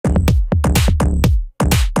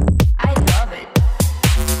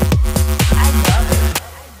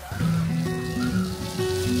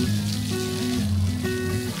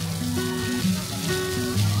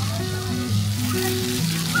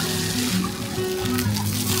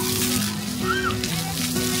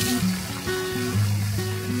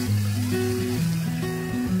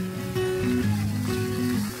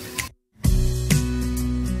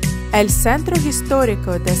El Centro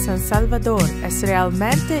Histórico de San Salvador es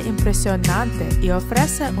realmente impresionante y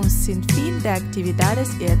ofrece un sinfín de actividades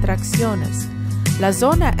y atracciones. La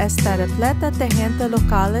zona está repleta de gente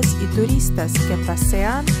locales y turistas que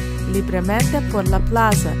pasean libremente por la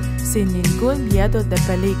plaza sin ningún miedo de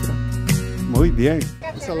peligro. Muy bien.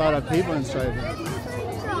 There's a lot of people inside.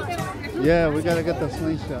 Yeah, we gotta get the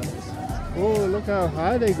slingshots. Oh, look how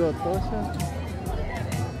high they go, Tosha.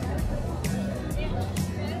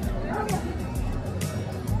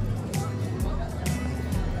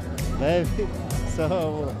 Baby,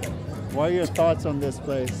 so what are your thoughts on this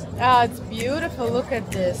place? Oh, it's beautiful. Look at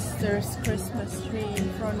this. There's Christmas tree in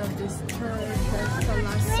front of this church. There's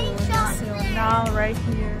Paseo Nacional right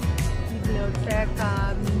here.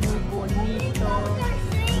 Biblioteca, muy bonito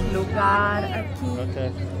lugar aquí.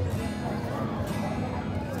 Okay.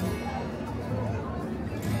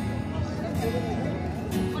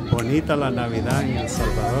 Bonita la Navidad en El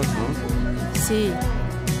Salvador, ¿no? Sí.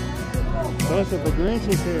 Tosha, the Grinch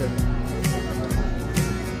is here.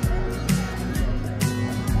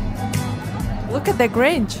 Look at the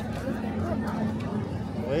Grinch.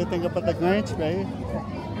 What do you think about the Grinch, baby?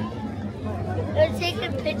 Let's take a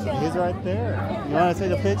picture. He's right there. You want to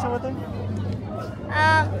take a picture with him?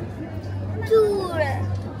 Tour.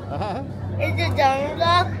 Is it Donald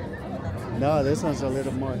Duck? No, this one's a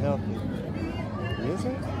little more healthy. Is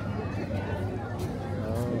it?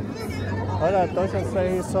 Oh. Hold on, Tosha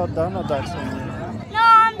say he saw Donald Ducks in here. No,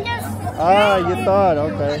 I'm just... Ah, you thought,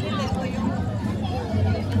 okay.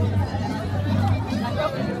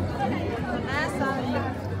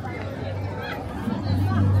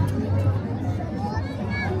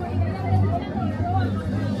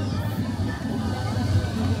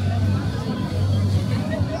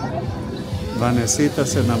 Vanesita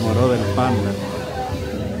se enamoró del panda.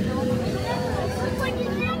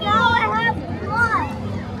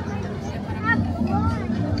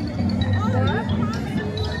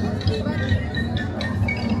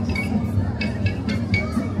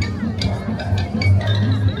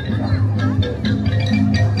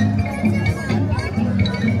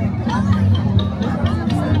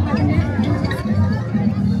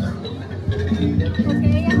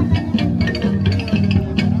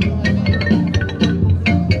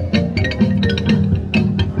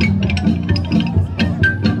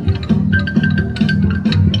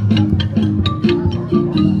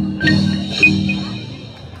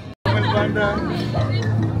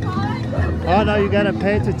 Oh no, you gotta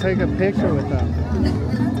pay to take a picture with them.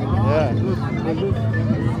 Yeah.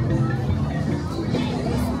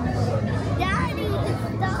 Daddy,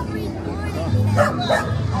 stop recording.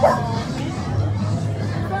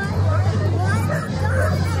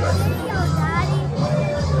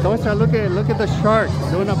 Tosha, look at the shark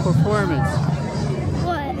doing a performance.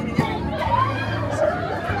 What?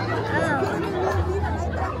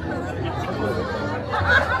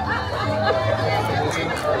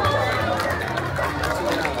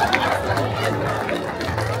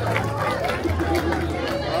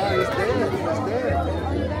 Oh, he's dead.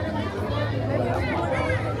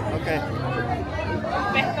 Okay.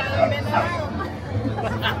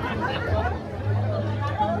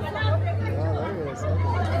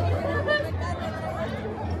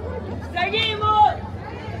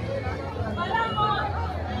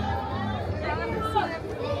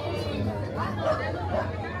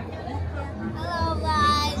 Hello,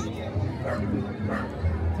 guys.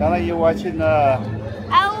 Sound like you're watching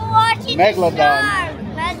I'm watching Megalodon. the shark.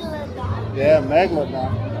 Megalodon. Yeah, Megalodon.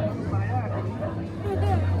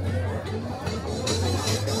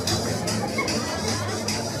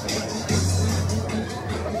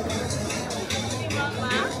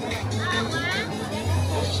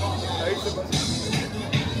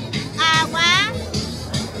 Agua.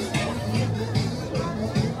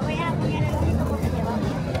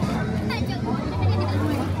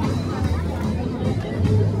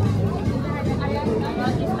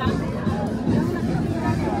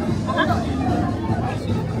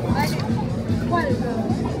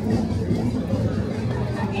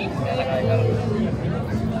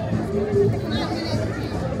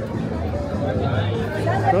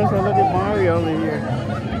 Tosha, look at Mario over here.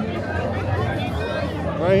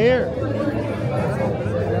 Right here.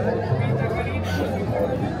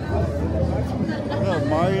 Look,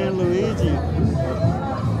 Mario and Luigi.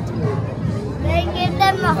 They give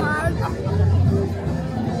them a hug.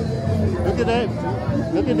 Look at that.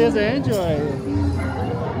 Look at this Android.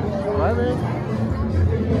 Right, babe?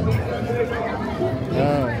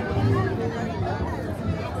 Yeah.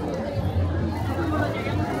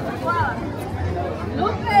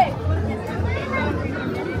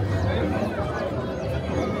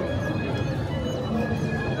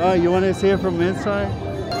 Oh, you want to see it from inside?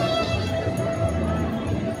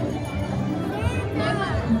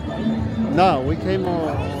 No, we came all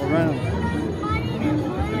around.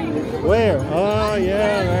 Where? Oh,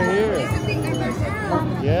 yeah, right here.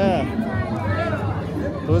 Yeah.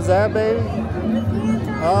 Who's that, baby?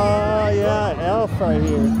 Oh, yeah, elf right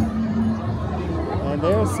here. And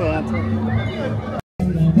there's Santa.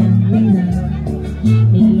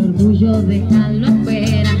 El orgullo déjalo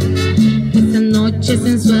afuera. Esta noche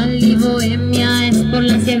sensual y bohemia es por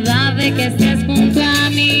la ansiedad de que estés junto a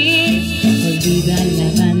mí. Olvida la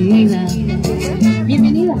vanidad.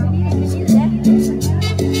 Bienvenida.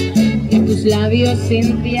 Que tus labios se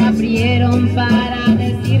entreabrieron para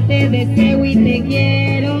decirte deseo y te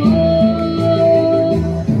quiero.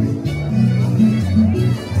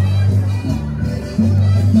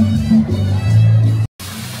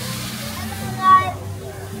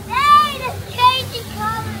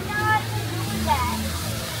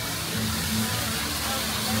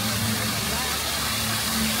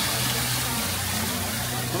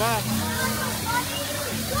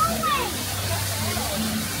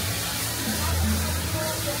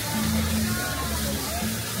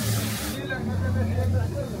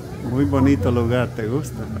 Muy bonito lugar, ¿te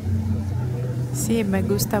gusta? Sí, me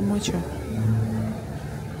gusta mucho.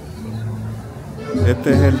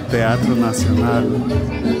 Este es el Teatro Nacional.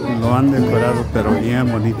 Lo han decorado, pero bien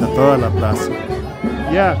bonita toda la plaza.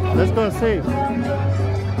 Yeah, let's go see.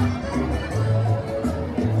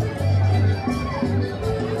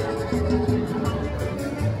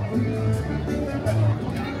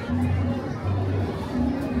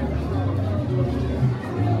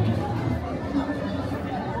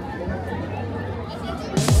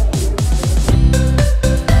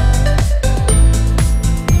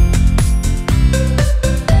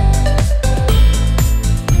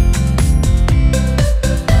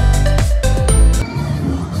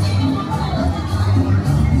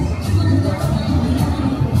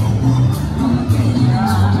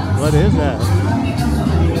 What is that?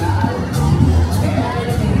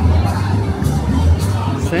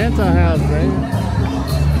 Santa house, right?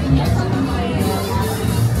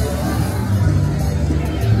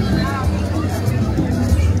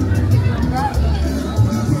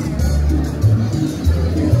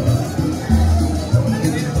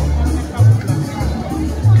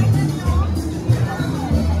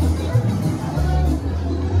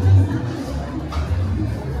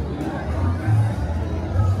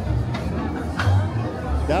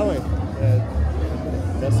 That way,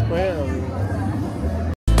 the square over here.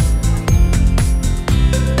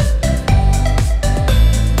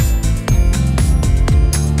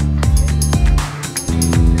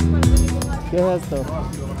 ¿Qué es esto?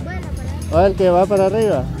 Oh, el que va para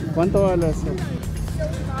arriba. ¿Cuánto vale eso?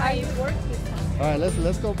 Alright,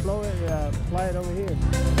 let's go blow it, fly it over here.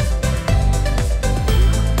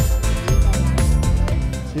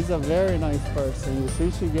 She's a very nice person. You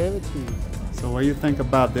see, she gave it to you. So what do you think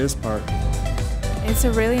about this park? It's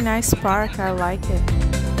a really nice park. I like it.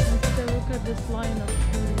 Let's look at this line of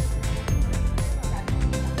trees.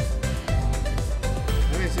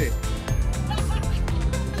 Let me see.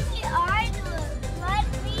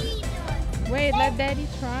 Wait, let Daddy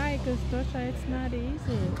try, because Tosha, it's not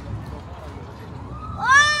easy.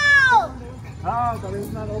 Oh! Oh, but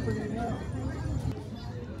it's not opening up.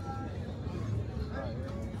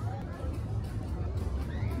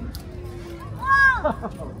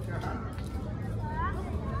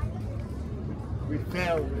 We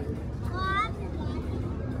failed.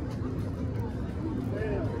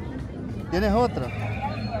 ¿Tienes otro?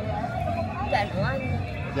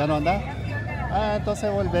 ¿Ya no anda? Ah,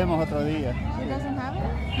 entonces volvemos otro día. She doesn't have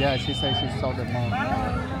it? Yeah, she said she sold them all.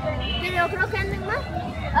 Pero creo que anden más.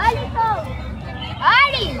 ¡Alito!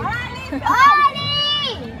 ¡Ali!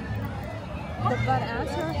 ¡Ali! But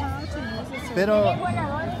ask her how to use it. Pero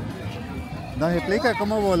nos explica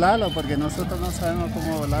cómo volarlo, porque nosotros no sabemos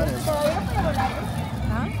cómo volar eso. ¿Todavía puede volar?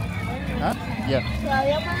 ¿Ah? Yeah.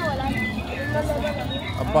 Todavía puede volar.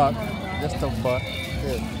 A buck. Just a buck.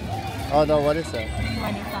 Yeah. Oh no, what is that?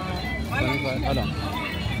 25. Hold on.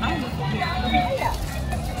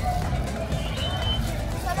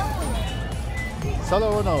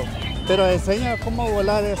 Solo uno. Pero enseña cómo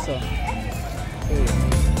volar eso. Sí.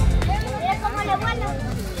 Mira cómo le vuela.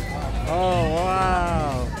 Oh, wow.